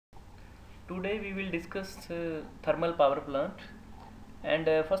Today we will discuss thermal power plant. And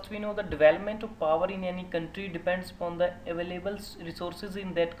first we know the development of power in any country depends upon the available resources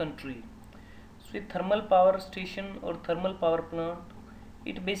in that country. So with thermal power station or thermal power plant,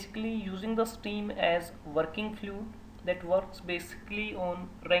 it basically using the steam as working fluid that works basically on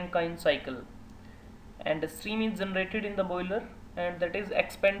Rankine cycle, and the steam is generated in the boiler and that is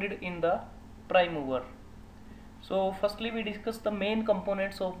expanded in the prime mover. So firstly we discuss the main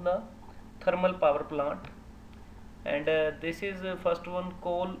components of the thermal power plant, and this is first one,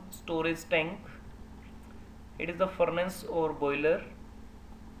 coal storage tank. It is the furnace or boiler,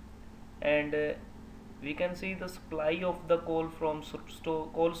 and we can see the supply of the coal from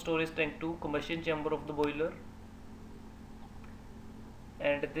coal storage tank to combustion chamber of the boiler,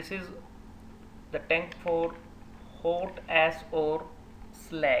 and this is the tank for hot ash or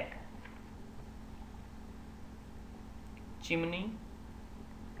slag. Chimney.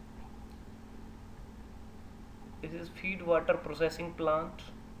 This is Feedwater processing plant.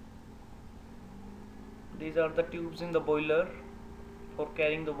 These are the tubes in the boiler for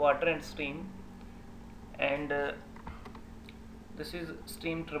carrying the water and steam, and this is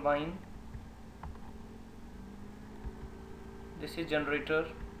steam turbine. This is generator,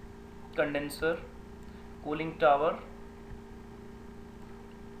 condenser, cooling tower,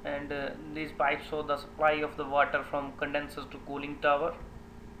 and these pipes show the supply of the water from condensers to cooling tower,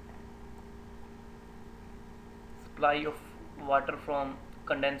 supply of water from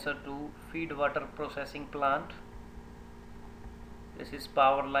condenser to Feedwater processing plant. This is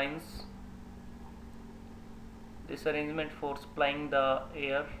power lines. This arrangement for supplying the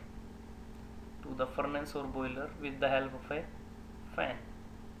air to the furnace or boiler with the help of a fan,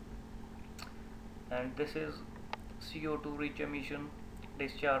 and this is CO2 rich emission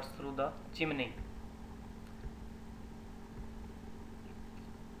discharge through the chimney.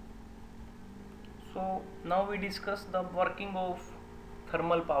 So now we discuss the working of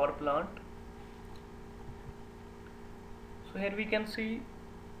thermal power plant. So here we can see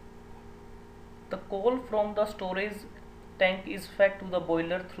the coal from the storage tank is fed to the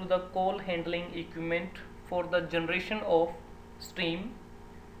boiler through the coal handling equipment for the generation of steam.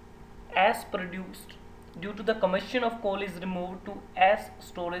 As produced due to the combustion of coal is removed to ash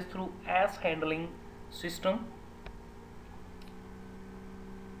storage through ash handling system.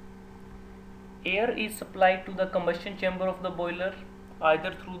 Air is supplied to the combustion chamber of the boiler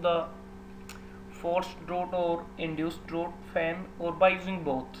either through the forced draught or induced draught fan, or by using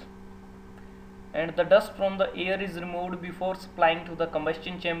both, and the dust from the air is removed before supplying to the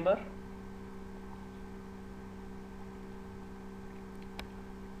combustion chamber,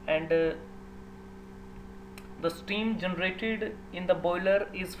 and the steam generated in the boiler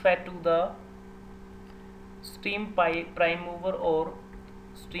is fed to the steam prime mover or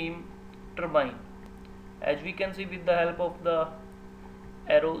steam turbine. As we can see with the help of the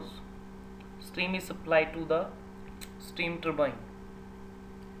arrows, steam is supplied to the steam turbine,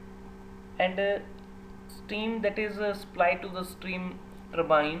 and steam that is supplied to the steam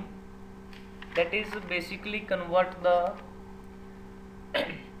turbine, that is basically convert the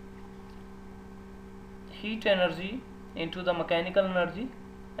heat energy into the mechanical energy.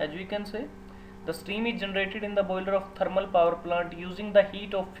 As we can say, the steam is generated in the boiler of thermal power plant using the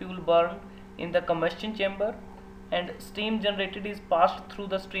heat of fuel burned in the combustion chamber, and steam generated is passed through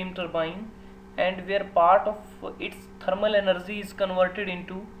the steam turbine, and where part of its thermal energy is converted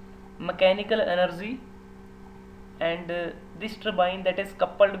into mechanical energy, and this turbine that is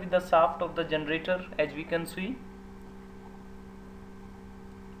coupled with the shaft of the generator, as we can see,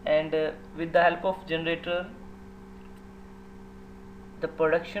 and with the help of generator the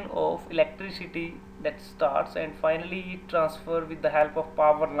production of electricity that starts, and finally it transfer with the help of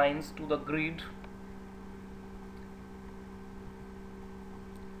power lines to the grid.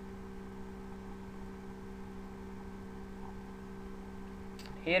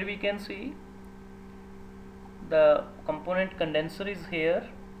 Here we can see the component condenser is here.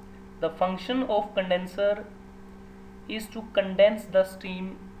 The function of condenser is to condense the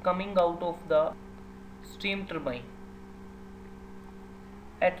steam coming out of the steam turbine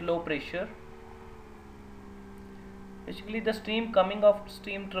at low pressure. Basically the steam coming off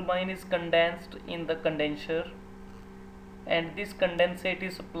steam turbine is condensed in the condenser, and this condensate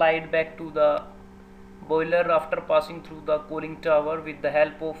is supplied back to the boiler after passing through the cooling tower with the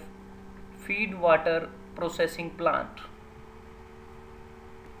help of Feedwater processing plant.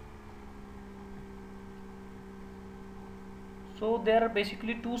 So there are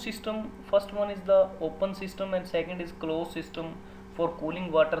basically two systems. First one is the open system and second is closed system for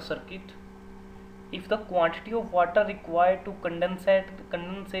cooling water circuit. if the quantity of water required to condensate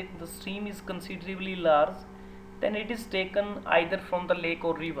the stream is considerably large, then it is taken either from the lake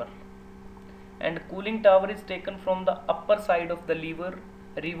or river, and cooling tower is taken from the upper side of the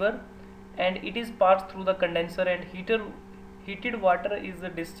river, and it is passed through the condenser, and heated water is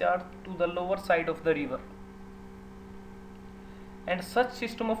discharged to the lower side of the river. And such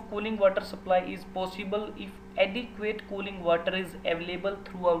system of cooling water supply is possible if adequate cooling water is available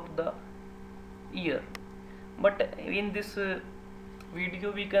throughout the year. But in this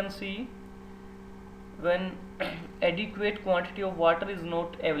video we can see when adequate quantity of water is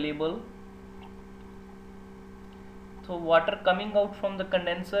not available, so water coming out from the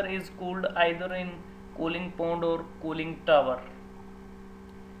condenser is cooled either in cooling pond or cooling tower,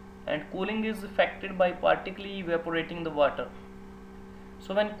 and cooling is effected by partially evaporating the water.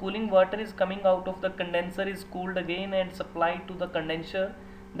 So when cooling water is coming out of the condenser is cooled again and supplied to the condenser,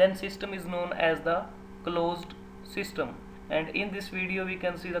 then system is known as the closed system. And in this video we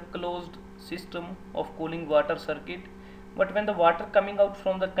can see the closed system of cooling water circuit. But when the water coming out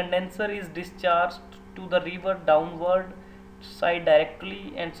from the condenser is discharged to the river downward side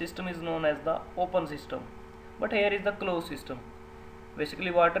directly, and system is known as the open system. But here is the closed system.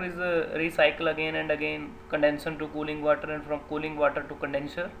 Basically water is recycled again and again, condenser to cooling water and from cooling water to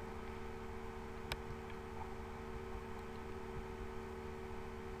condenser.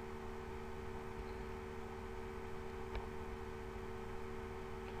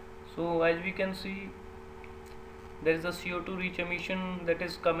 So as we can see, there is a CO2 rich emission that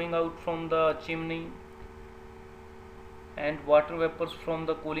is coming out from the chimney, and water vapors from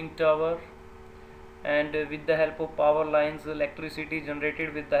the cooling tower, and with the help of power lines electricity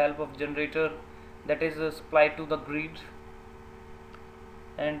generated with the help of generator that is supplied to the grid.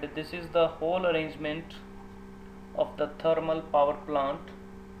 And this is the whole arrangement of the thermal power plant,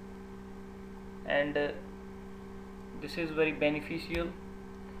 and this is very beneficial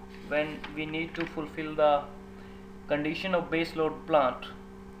when we need to fulfill the condition of base load plant,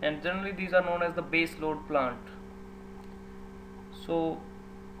 and generally these are known as the base load plant. So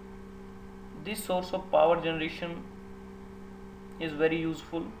this source of power generation is very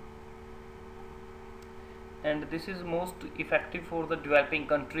useful, and this is most effective for the developing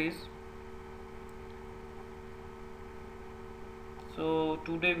countries. So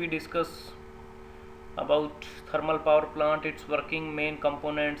today we discuss about thermal power plant, its working, main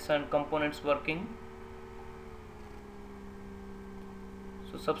components and components working.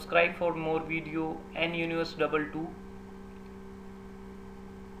 So subscribe for more video ENGINEERING 22,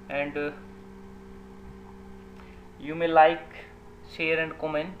 and you may like, share and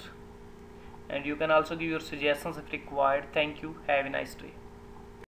comment, and you can also give your suggestions if required. Thank you. Have a nice day.